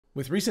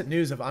With recent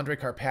news of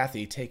Andrej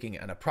Karpathy taking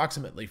an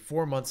approximately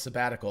 4-month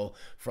sabbatical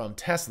from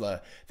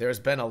Tesla, there's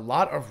been a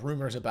lot of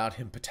rumors about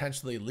him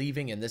potentially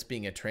leaving and this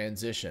being a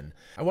transition.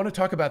 I want to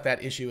talk about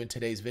that issue in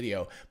today's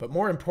video, but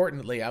more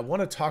importantly, I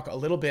want to talk a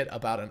little bit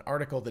about an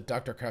article that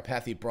Dr.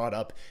 Karpathy brought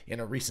up in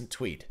a recent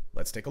tweet.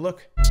 Let's take a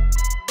look.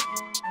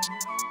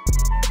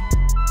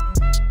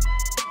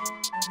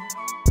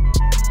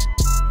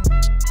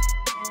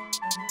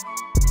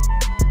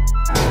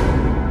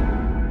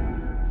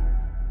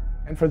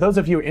 And for those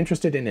of you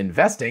interested in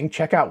investing,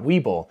 check out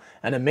WeBull,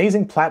 an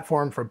amazing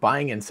platform for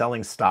buying and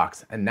selling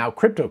stocks, and now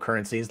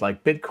cryptocurrencies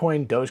like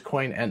Bitcoin,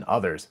 Dogecoin, and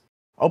others.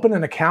 Open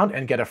an account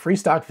and get a free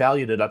stock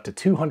valued at up to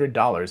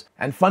 $200,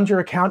 and fund your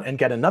account and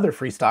get another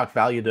free stock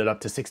valued at up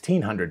to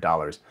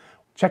 $1,600.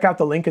 Check out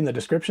the link in the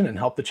description and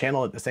help the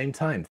channel at the same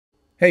time.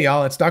 Hey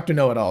y'all, it's Dr.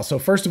 Know-It-All. So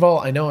first of all,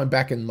 I know I'm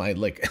back in my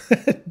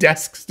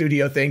desk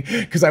studio thing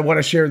because I want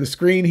to share the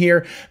screen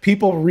here.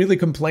 People really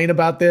complain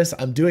about this.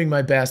 I'm doing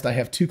my best. I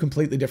have two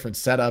completely different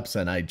setups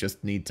and I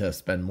just need to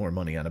spend more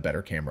money on a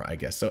better camera, I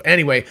guess. So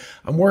anyway,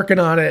 I'm working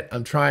on it.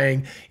 I'm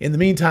trying. In the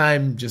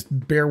meantime, just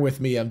bear with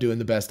me. I'm doing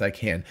the best I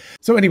can.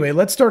 So anyway,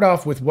 let's start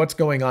off with what's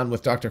going on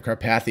with Dr.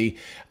 Karpathy.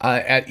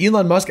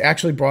 Elon Musk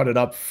actually brought it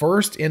up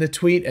first in a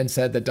tweet and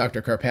said that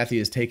Dr. Karpathy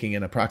is taking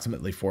an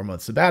approximately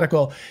 4-month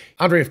sabbatical.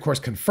 Andrej, of course,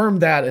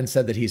 confirmed that and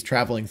said that he's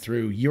traveling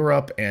through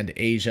Europe and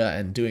Asia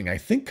and doing, I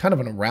think, kind of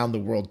an around the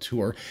world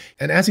tour.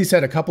 And as he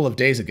said a couple of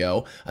days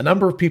ago, a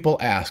number of people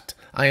asked,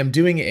 I am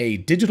doing a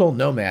digital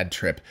nomad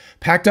trip,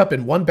 packed up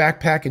in one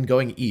backpack and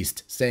going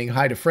east, saying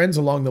hi to friends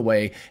along the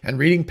way and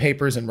reading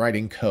papers and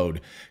writing code.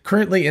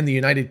 Currently in the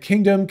United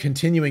Kingdom,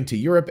 continuing to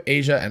Europe,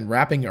 Asia, and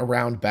wrapping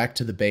around back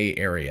to the Bay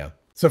Area.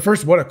 So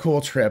first, what a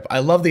cool trip. I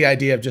love the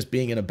idea of just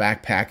being in a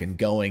backpack and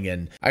going,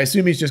 and I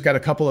assume he's just got a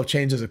couple of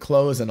changes of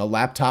clothes and a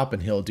laptop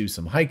and he'll do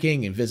some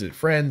hiking and visit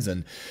friends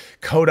and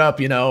code up,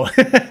 you know.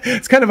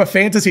 It's kind of a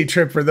fantasy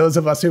trip for those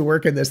of us who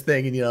work in this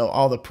thing and, you know,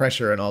 all the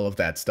pressure and all of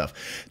that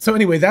stuff. So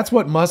anyway, that's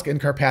what Musk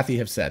and Karpathy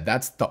have said.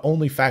 That's the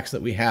only facts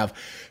that we have.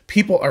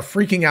 People are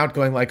freaking out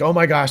going like, oh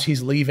my gosh,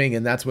 he's leaving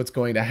and that's what's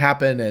going to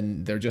happen.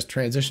 And they're just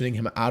transitioning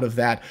him out of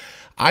that.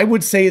 I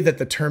would say that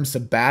the term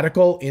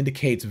sabbatical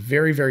indicates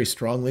very, very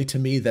strongly to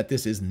me that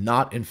this is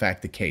not, in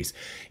fact, the case.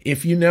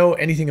 If you know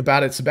anything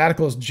about it,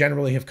 sabbaticals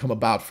generally have come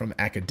about from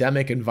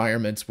academic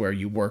environments where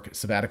you work.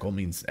 Sabbatical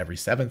means every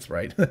 7th,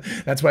 right?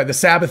 That's why the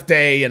Sabbath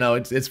day, you know,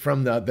 it's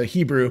from the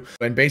Hebrew.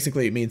 And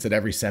basically it means that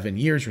every 7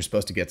 years you're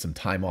supposed to get some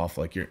time off.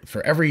 Like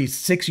for every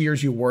 6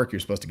 years you work, you're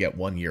supposed to get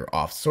 1 year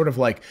off. Sort of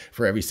like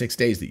for every 6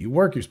 days that you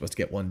work, you're supposed to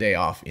get 1 day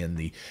off in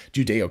the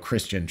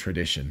Judeo-Christian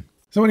tradition.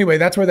 So anyway,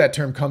 that's where that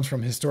term comes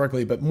from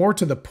historically, but more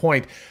to the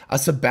point, a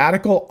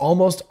sabbatical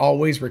almost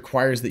always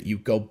requires that you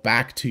go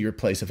back to your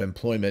place of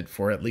employment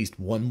for at least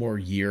 1 more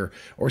year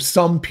or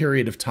some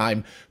period of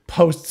time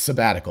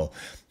post-sabbatical.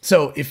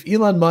 So if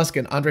Elon Musk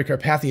and Andrej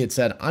Karpathy had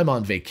said, I'm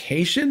on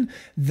vacation,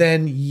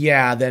 then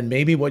yeah, then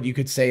maybe what you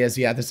could say is,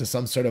 yeah, this is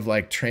some sort of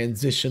like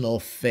transitional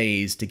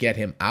phase to get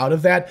him out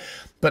of that.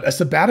 But a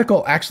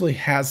sabbatical actually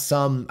has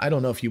some, I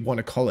don't know if you want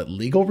to call it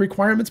legal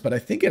requirements, but I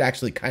think it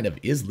actually kind of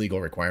is legal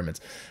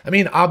requirements. I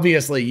mean,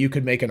 obviously you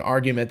could make an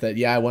argument that,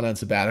 yeah, I went on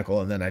sabbatical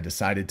and then I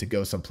decided to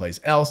go someplace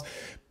else,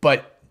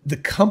 but the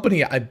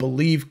company, I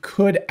believe,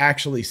 could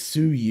actually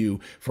sue you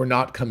for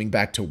not coming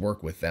back to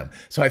work with them.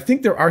 So I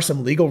think there are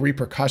some legal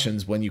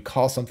repercussions when you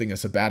call something a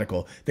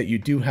sabbatical that you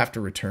do have to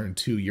return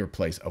to your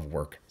place of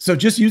work. So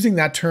just using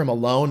that term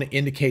alone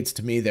indicates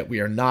to me that we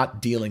are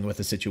not dealing with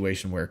a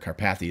situation where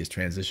Karpathy is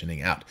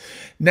transitioning out.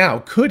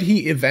 Now, could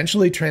he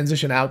eventually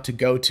transition out to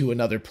go to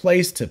another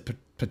place to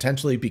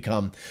potentially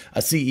become a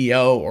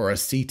CEO or a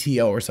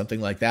CTO or something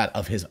like that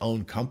of his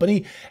own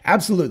company?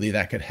 Absolutely,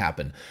 that could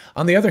happen.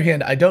 On the other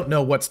hand, I don't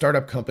know what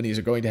startup companies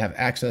are going to have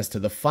access to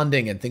the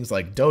funding and things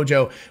like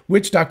Dojo,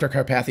 which Dr.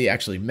 Karpathy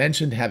actually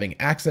mentioned having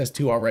access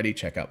to already.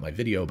 Check out my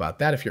video about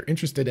that if you're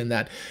interested in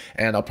that,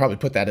 and I'll probably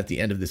put that at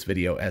the end of this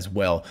video as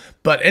well.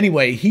 But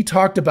anyway, he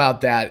talked about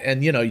that,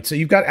 and you know, so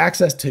you've got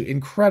access to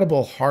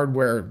incredible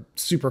hardware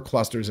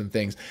superclusters and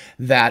things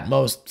that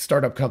most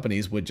startup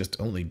companies would just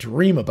only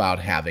dream about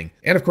having.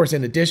 And of course,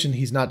 in addition,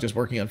 he's not just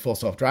working on full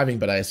self-driving,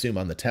 but I assume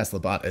on the Tesla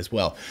bot as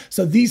well.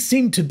 So these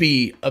seem to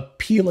be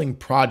appealing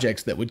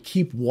projects that would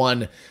keep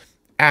one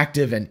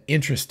active and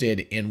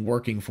interested in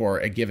working for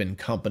a given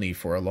company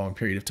for a long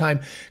period of time.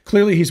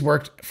 Clearly, he's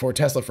worked for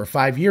Tesla for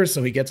 5 years,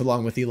 so he gets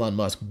along with Elon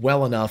Musk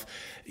well enough.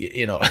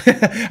 You know,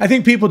 I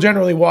think people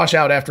generally wash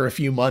out after a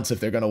few months if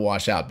they're going to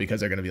wash out because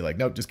they're going to be like,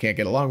 nope, just can't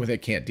get along with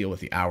it, can't deal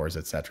with the hours,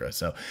 etc.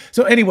 So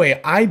anyway,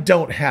 I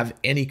don't have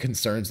any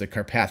concerns that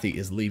Karpathy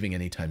is leaving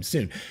anytime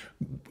soon.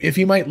 If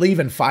he might leave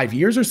in 5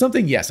 years or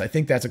something, yes, I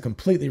think that's a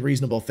completely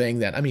reasonable thing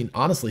that, I mean,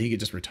 honestly, he could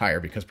just retire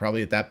because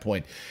probably at that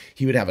point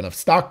he would have enough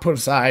stock put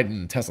aside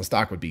and Tesla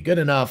stock would be good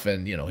enough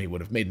and, you know, he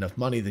would have made enough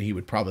money that he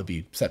would probably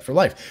be set for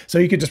life. So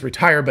he could just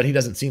retire, but he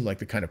doesn't seem like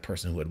the kind of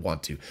person who would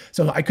want to.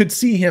 So I could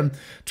see him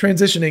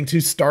transitioning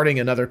to starting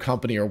another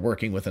company or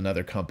working with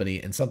another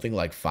company in something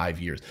like 5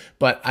 years.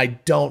 But I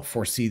don't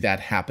foresee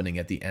that happening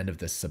at the end of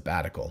this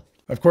sabbatical.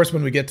 Of course,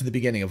 when we get to the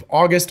beginning of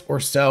August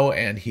or so,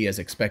 and he is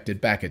expected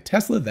back at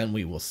Tesla, then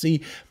we will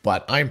see.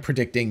 But I'm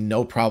predicting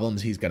no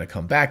problems. He's going to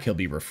come back. He'll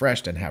be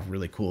refreshed and have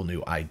really cool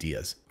new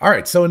ideas. All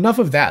right, so enough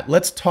of that.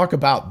 Let's talk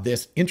about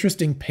this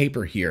interesting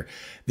paper here.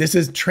 This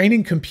is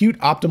Training Compute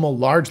Optimal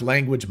Large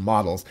Language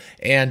Models.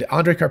 And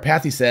Andrej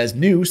Karpathy says,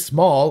 new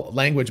small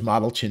language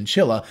model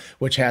Chinchilla,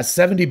 which has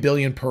 70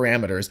 billion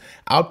parameters,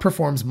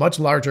 outperforms much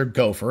larger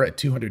Gopher at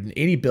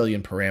 280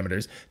 billion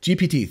parameters,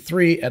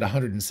 GPT-3 at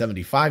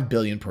 175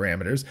 billion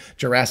parameters,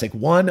 Jurassic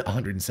 1,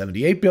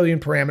 178 billion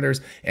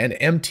parameters, and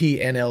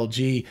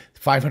MTNLG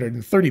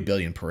 530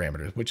 billion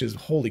parameters, which is,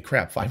 holy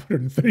crap,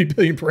 530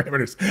 billion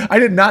parameters. I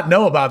did not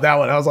know about that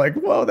one. I was like,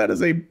 whoa, that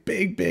is a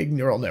big, big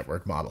neural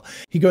network model.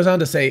 He goes on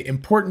to say,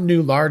 important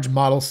new large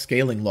model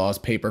scaling laws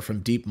paper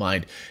from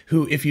DeepMind,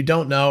 who, if you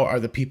don't know, are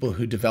the people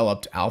who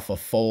developed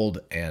AlphaFold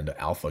and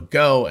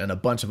AlphaGo and a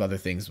bunch of other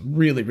things.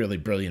 Really, really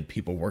brilliant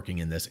people working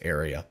in this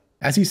area.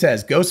 As he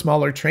says, go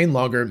smaller, train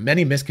longer,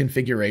 many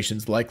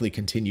misconfigurations likely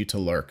continue to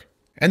lurk.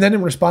 And then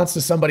in response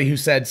to somebody who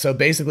said, so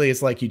basically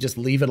it's like you just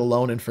leave it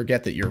alone and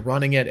forget that you're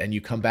running it, and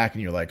you come back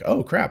and you're like,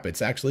 oh crap,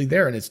 it's actually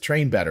there and it's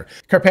trained better.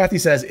 Karpathy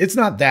says, it's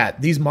not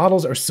that. These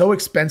models are so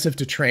expensive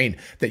to train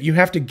that you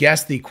have to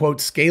guess the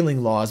quote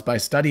scaling laws by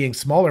studying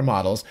smaller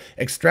models,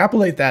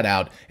 extrapolate that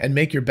out, and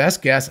make your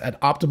best guess at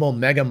optimal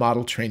mega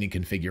model training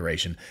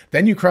configuration.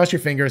 Then you cross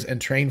your fingers and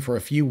train for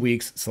a few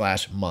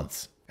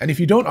weeks/months. And if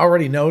you don't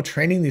already know,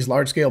 training these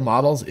large-scale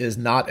models is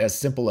not as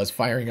simple as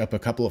firing up a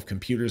couple of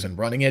computers and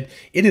running it.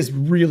 It is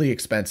really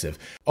expensive.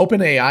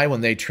 OpenAI,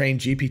 when they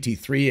trained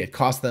GPT-3, it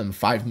cost them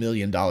 $5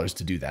 million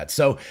to do that.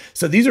 So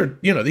these are,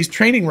 these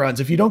training runs,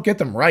 if you don't get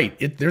them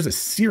right, there's a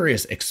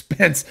serious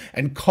expense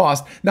and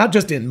cost, not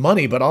just in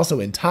money, but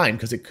also in time,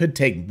 because it could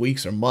take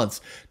weeks or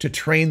months to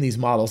train these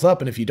models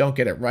up. And if you don't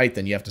get it right,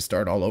 then you have to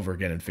start all over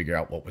again and figure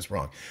out what was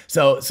wrong.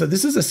 So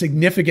this is a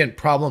significant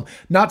problem,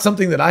 not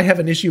something that I have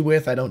an issue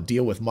with. I don't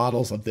deal with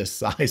models of this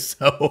size.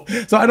 So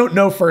I don't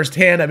know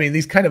firsthand. I mean,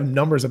 these kind of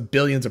numbers of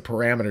billions of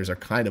parameters are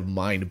kind of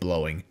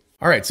mind-blowing.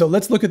 All right, so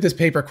let's look at this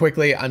paper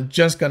quickly. I'm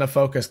just going to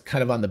focus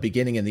kind of on the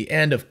beginning and the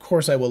end. Of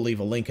course, I will leave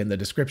a link in the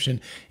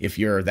description if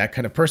you're that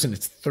kind of person.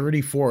 It's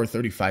 34 or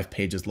 35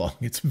 pages long.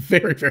 It's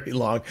very, very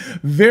long,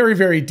 very,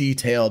 very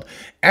detailed.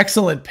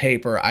 Excellent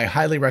paper. I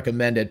highly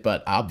recommend it,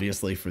 but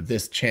obviously for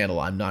this channel,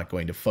 I'm not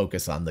going to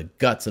focus on the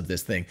guts of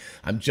this thing.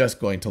 I'm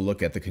just going to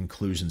look at the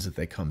conclusions that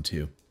they come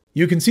to.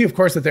 You can see, of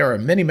course, that there are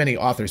many, many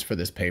authors for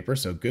this paper,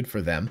 so good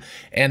for them.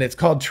 And it's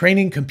called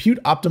Training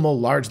Compute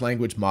Optimal Large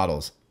Language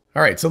Models.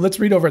 All right, so let's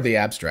read over the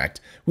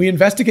abstract. We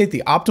investigate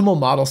the optimal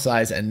model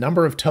size and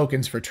number of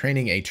tokens for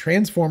training a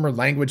transformer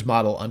language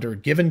model under a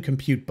given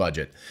compute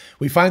budget.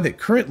 We find that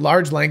current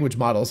large language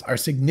models are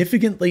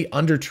significantly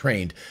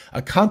undertrained,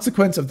 a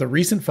consequence of the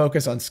recent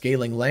focus on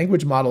scaling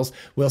language models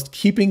whilst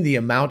keeping the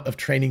amount of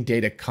training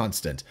data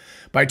constant.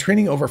 By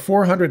training over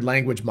 400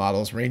 language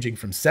models ranging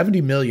from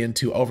 70 million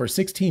to over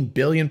 16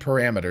 billion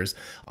parameters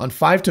on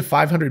 5 to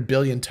 500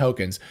 billion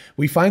tokens,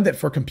 we find that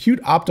for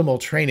compute optimal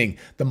training,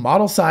 the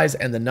model size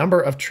and the number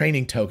of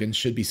training tokens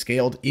should be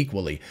scaled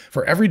equally.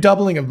 For every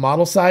doubling of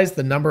model size,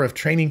 the number of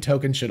training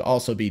tokens should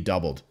also be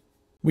doubled.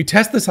 We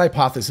test this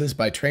hypothesis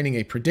by training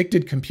a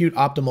predicted compute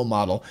optimal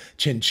model,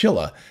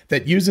 Chinchilla,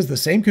 that uses the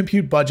same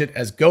compute budget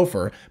as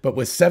Gopher, but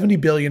with 70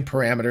 billion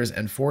parameters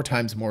and 4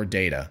 times more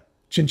data.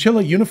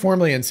 Chinchilla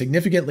uniformly and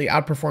significantly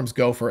outperforms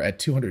Gopher at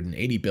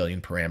 280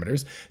 billion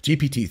parameters,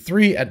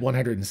 GPT-3 at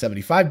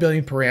 175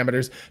 billion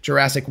parameters,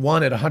 Jurassic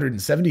 1 at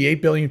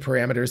 178 billion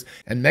parameters,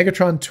 and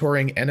Megatron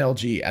Turing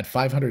NLG at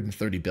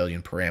 530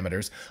 billion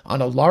parameters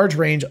on a large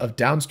range of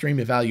downstream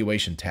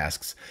evaluation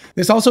tasks.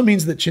 This also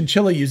means that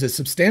Chinchilla uses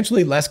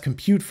substantially less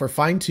compute for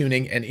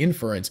fine-tuning and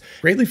inference,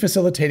 greatly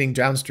facilitating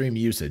downstream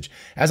usage.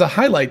 As a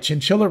highlight,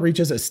 Chinchilla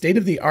reaches a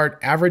state-of-the-art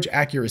average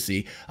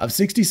accuracy of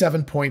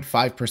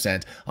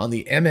 67.5% on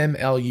the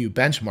MMLU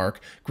benchmark,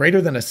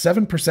 greater than a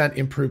 7%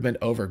 improvement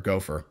over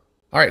Gopher.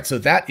 All right, so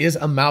that is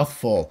a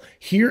mouthful.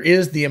 Here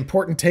is the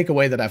important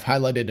takeaway that I've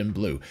highlighted in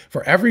blue.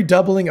 For every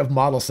doubling of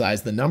model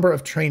size, the number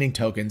of training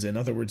tokens, in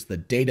other words, the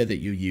data that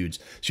you use,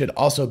 should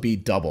also be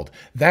doubled.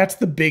 That's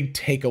the big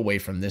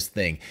takeaway from this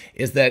thing,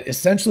 is that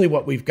essentially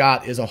what we've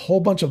got is a whole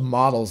bunch of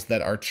models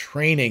that are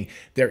training.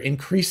 They're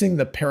increasing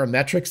the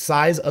parametric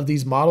size of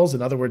these models,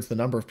 in other words, the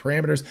number of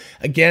parameters.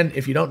 Again,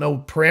 if you don't know,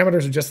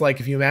 parameters are just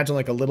like, if you imagine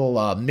like a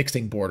little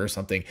mixing board or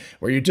something,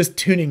 where you're just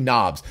tuning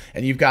knobs,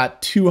 and you've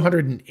got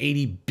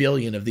 280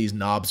 billion of these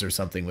knobs or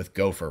something with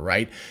Gopher,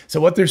 right? So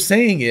what they're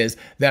saying is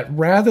that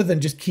rather than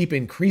just keep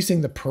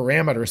increasing the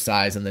parameter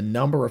size and the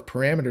number of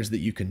parameters that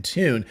you can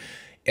tune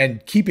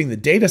and keeping the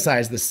data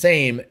size the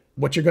same,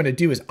 what you're going to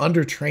do is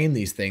undertrain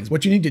these things.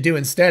 What you need to do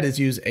instead is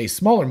use a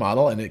smaller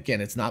model. And again,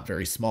 it's not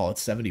very small.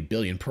 It's 70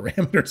 billion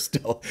parameters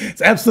still.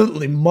 It's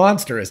absolutely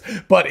monstrous,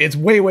 but it's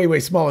way, way, way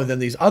smaller than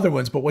these other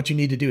ones. But what you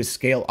need to do is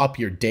scale up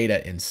your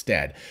data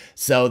instead.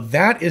 So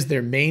that is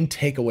their main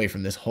takeaway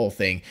from this whole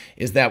thing,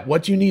 is that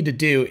what you need to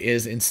do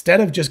is,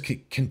 instead of just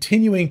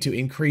continuing to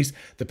increase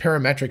the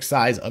parametric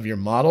size of your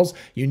models,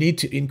 you need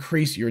to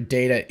increase your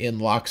data in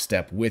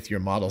lockstep with your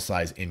model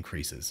size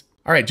increases.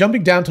 All right,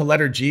 jumping down to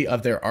letter G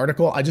of their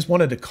article, I just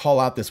wanted to call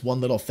out this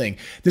one little thing.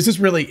 This is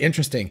really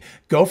interesting.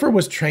 Gopher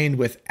was trained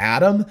with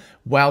Adam,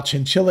 while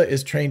Chinchilla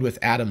is trained with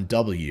Adam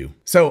W.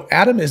 So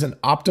Adam is an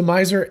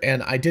optimizer,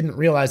 and I didn't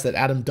realize that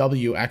Adam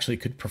W actually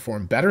could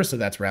perform better, so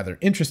that's rather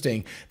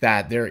interesting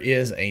that there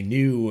is a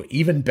new,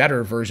 even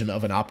better version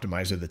of an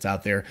optimizer that's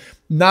out there.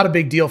 Not a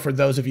big deal for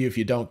those of you if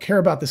you don't care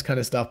about this kind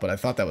of stuff, but I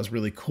thought that was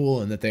really cool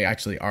and that they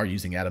actually are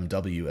using Adam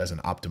W as an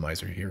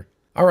optimizer here.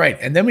 All right,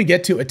 and then we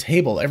get to a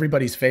table,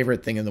 everybody's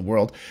favorite thing in the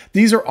world.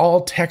 These are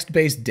all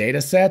text-based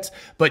data sets,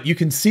 but you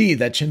can see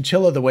that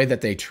Chinchilla, the way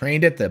that they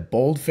trained it, the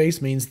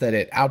boldface means that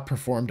it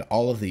outperformed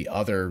all of the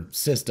other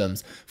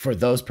systems for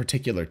those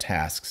particular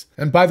tasks.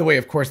 And by the way,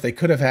 of course, they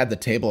could have had the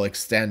table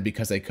extend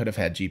because they could have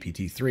had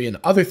GPT-3 and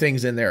other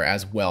things in there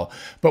as well.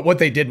 But what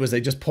they did was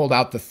they just pulled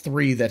out the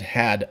 3 that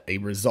had a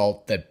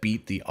result that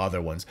beat the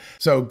other ones.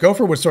 So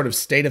Gopher was sort of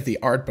state of the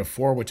art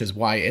before, which is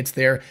why it's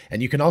there.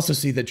 And you can also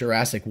see the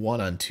Jurassic 1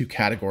 on 2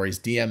 categories,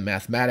 DM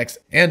Mathematics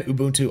and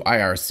Ubuntu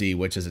IRC,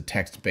 which is a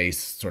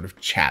text-based sort of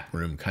chat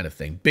room kind of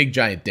thing. Big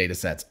giant data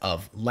sets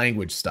of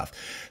language stuff.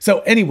 So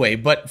anyway,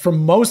 but for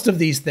most of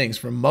these things,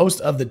 for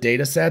most of the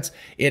data sets,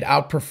 it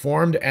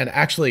outperformed, and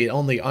actually it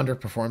only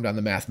underperformed on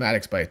the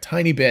mathematics by a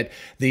tiny bit.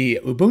 The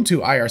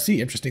Ubuntu IRC,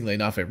 interestingly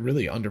enough, it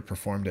really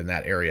underperformed in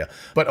that area.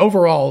 But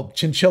overall,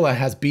 Chinchilla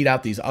has beat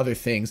out these other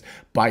things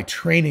by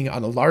training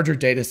on a larger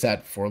data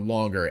set for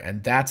longer,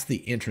 and that's the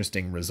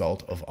interesting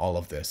result of all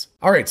of this.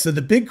 All right, so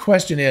the big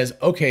question is,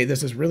 okay,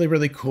 this is really,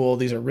 really cool.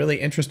 These are really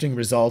interesting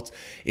results.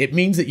 It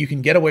means that you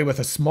can get away with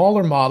a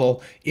smaller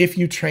model if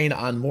you train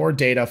on more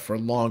data for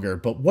longer.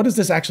 But what does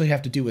this actually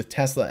have to do with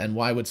Tesla, and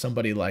why would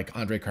somebody like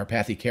Andrej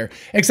Karpathy care?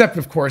 Except,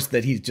 of course,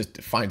 that he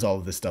just finds all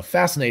of this stuff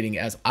fascinating,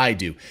 as I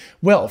do.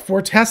 Well,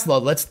 for Tesla,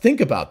 let's think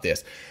about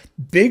this.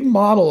 Big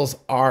models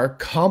are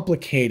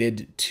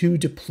complicated to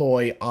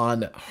deploy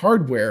on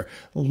hardware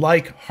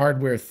like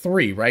hardware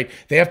 3, right?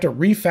 They have to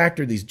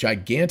refactor these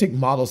gigantic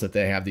models that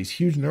they have, these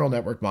huge neural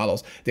network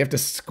models. They have to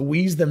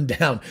squeeze them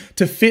down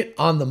to fit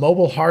on the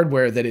mobile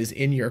hardware that is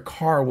in your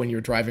car when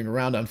you're driving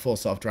around on full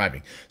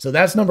self-driving. So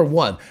that's number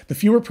one. The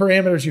fewer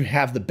parameters you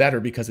have, the better,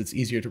 because it's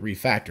easier to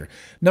refactor.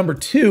 Number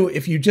two,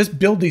 if you just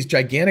build these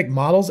gigantic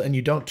models and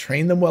you don't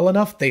train them well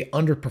enough, they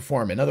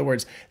underperform. In other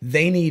words,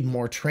 they need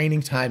more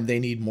training time. They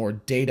need more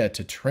data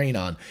to train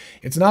on.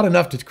 It's not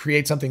enough to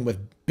create something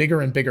with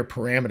bigger and bigger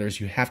parameters.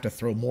 You have to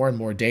throw more and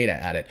more data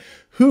at it.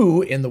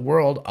 Who in the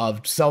world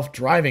of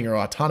self-driving or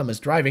autonomous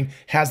driving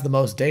has the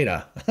most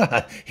data?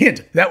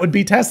 Hint, that would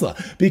be Tesla,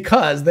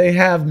 because they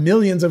have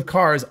millions of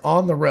cars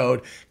on the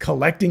road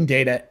collecting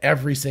data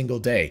every single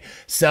day.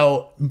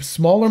 So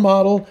smaller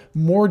model,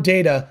 more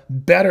data,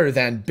 better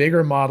than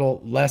bigger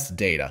model, less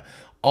data.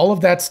 All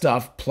of that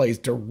stuff plays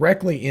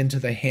directly into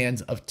the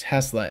hands of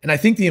Tesla. And I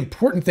think the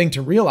important thing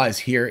to realize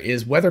here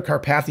is whether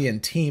Karpathy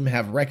and team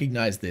have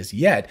recognized this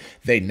yet,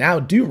 they now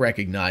do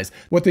recognize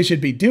what they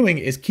should be doing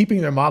is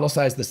keeping their model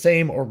size the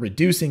same or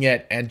reducing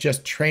it and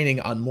just training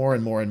on more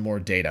and more and more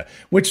data,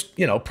 which,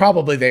 you know,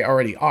 probably they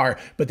already are,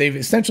 but they've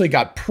essentially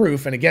got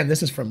proof. And again,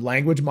 this is from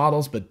language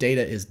models, but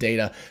data is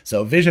data.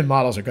 So vision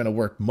models are going to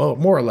work more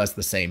or less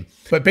the same.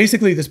 But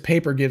basically this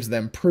paper gives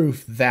them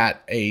proof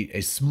that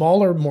a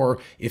smaller, more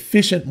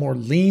efficient, more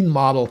lean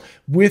model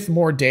with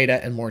more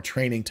data and more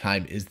training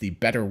time is the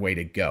better way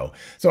to go.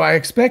 So I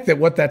expect that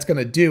what that's going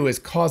to do is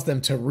cause them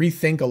to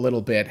rethink a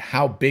little bit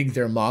how big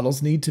their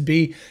models need to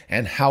be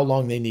and how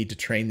long they need to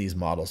train these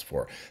models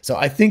for. So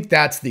I think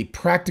that's the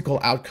practical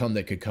outcome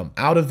that could come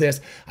out of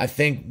this. I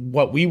think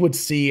what we would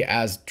see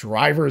as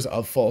drivers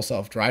of full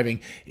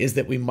self-driving is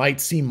that we might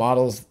see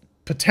models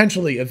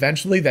potentially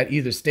eventually that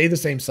either stay the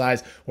same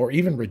size or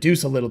even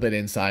reduce a little bit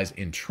in size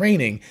in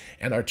training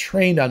and are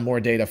trained on more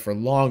data for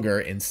longer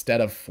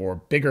instead of for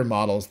bigger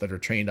models that are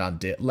trained on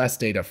less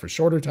data for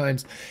shorter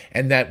times,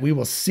 and that we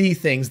will see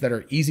things that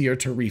are easier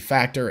to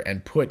refactor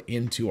and put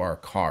into our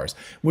cars,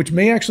 which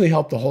may actually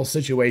help the whole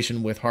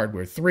situation with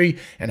hardware 3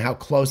 and how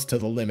close to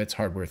the limits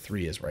hardware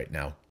 3 is right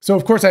now. So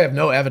of course I have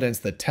no evidence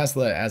that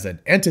Tesla as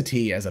an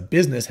entity, as a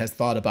business, has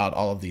thought about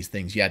all of these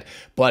things yet,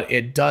 but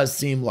it does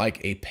seem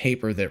like a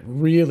paper that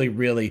really,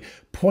 really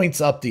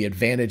points up the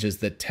advantages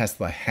that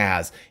Tesla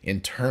has in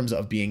terms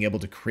of being able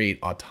to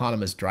create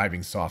autonomous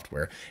driving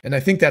software. And I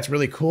think that's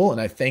really cool. And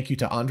I thank you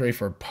to Andrej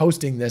for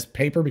posting this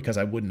paper, because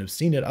I wouldn't have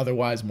seen it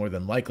otherwise, more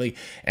than likely.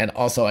 And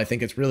also I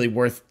think it's really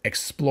worth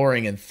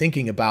exploring and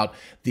thinking about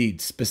the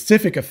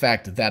specific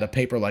effect that a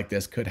paper like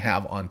this could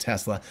have on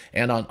Tesla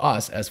and on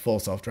us as full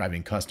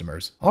self-driving customers.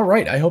 customers. All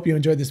right, I hope you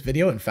enjoyed this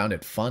video and found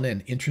it fun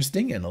and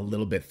interesting and a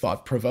little bit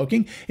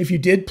thought-provoking. If you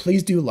did,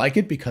 please do like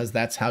it because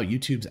that's how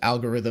YouTube's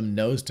algorithm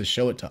knows to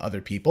show it to other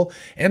people.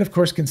 And of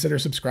course, consider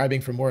subscribing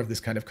for more of this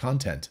kind of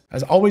content.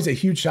 As always, a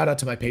huge shout out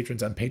to my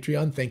patrons on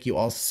Patreon. Thank you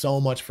all so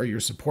much for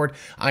your support.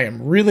 I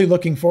am really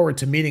looking forward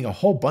to meeting a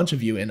whole bunch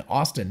of you in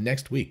Austin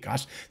next week.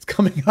 Gosh, it's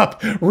coming up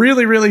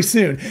really, really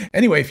soon.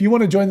 Anyway, if you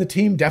want to join the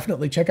team,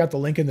 definitely check out the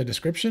link in the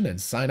description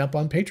and sign up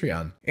on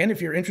Patreon. And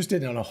if you're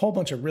interested in a whole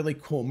bunch of really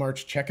cool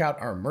merch, check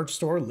out our merch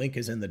store. Link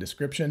is in the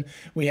description.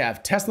 We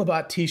have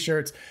TeslaBot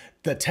t-shirts,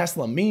 the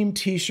Tesla meme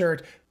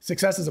t-shirt,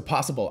 Success is a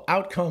Possible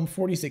Outcome,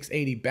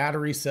 4680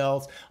 battery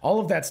cells. All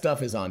of that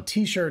stuff is on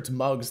t-shirts,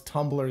 mugs,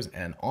 tumblers,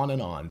 and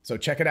on. So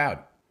check it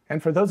out.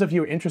 And for those of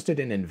you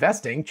interested in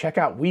investing, check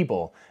out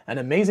WeBull, an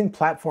amazing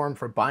platform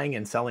for buying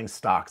and selling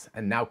stocks,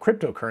 and now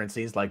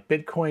cryptocurrencies like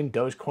Bitcoin,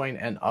 Dogecoin,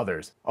 and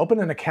others. Open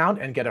an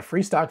account and get a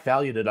free stock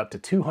valued at up to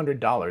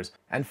 $200,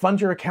 and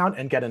fund your account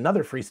and get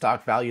another free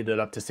stock valued at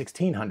up to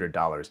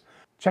 $1,600.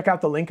 Check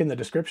out the link in the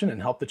description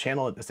and help the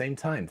channel at the same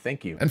time.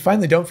 Thank you. And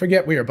finally, don't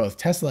forget we are both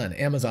Tesla and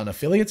Amazon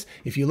affiliates.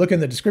 If you look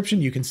in the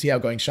description, you can see how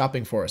going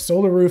shopping for a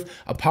solar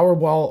roof, a power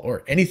wall,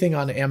 or anything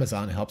on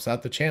Amazon helps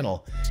out the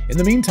channel. In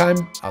the meantime,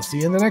 I'll see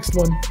you in the next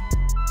one.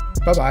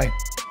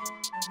 Bye-bye.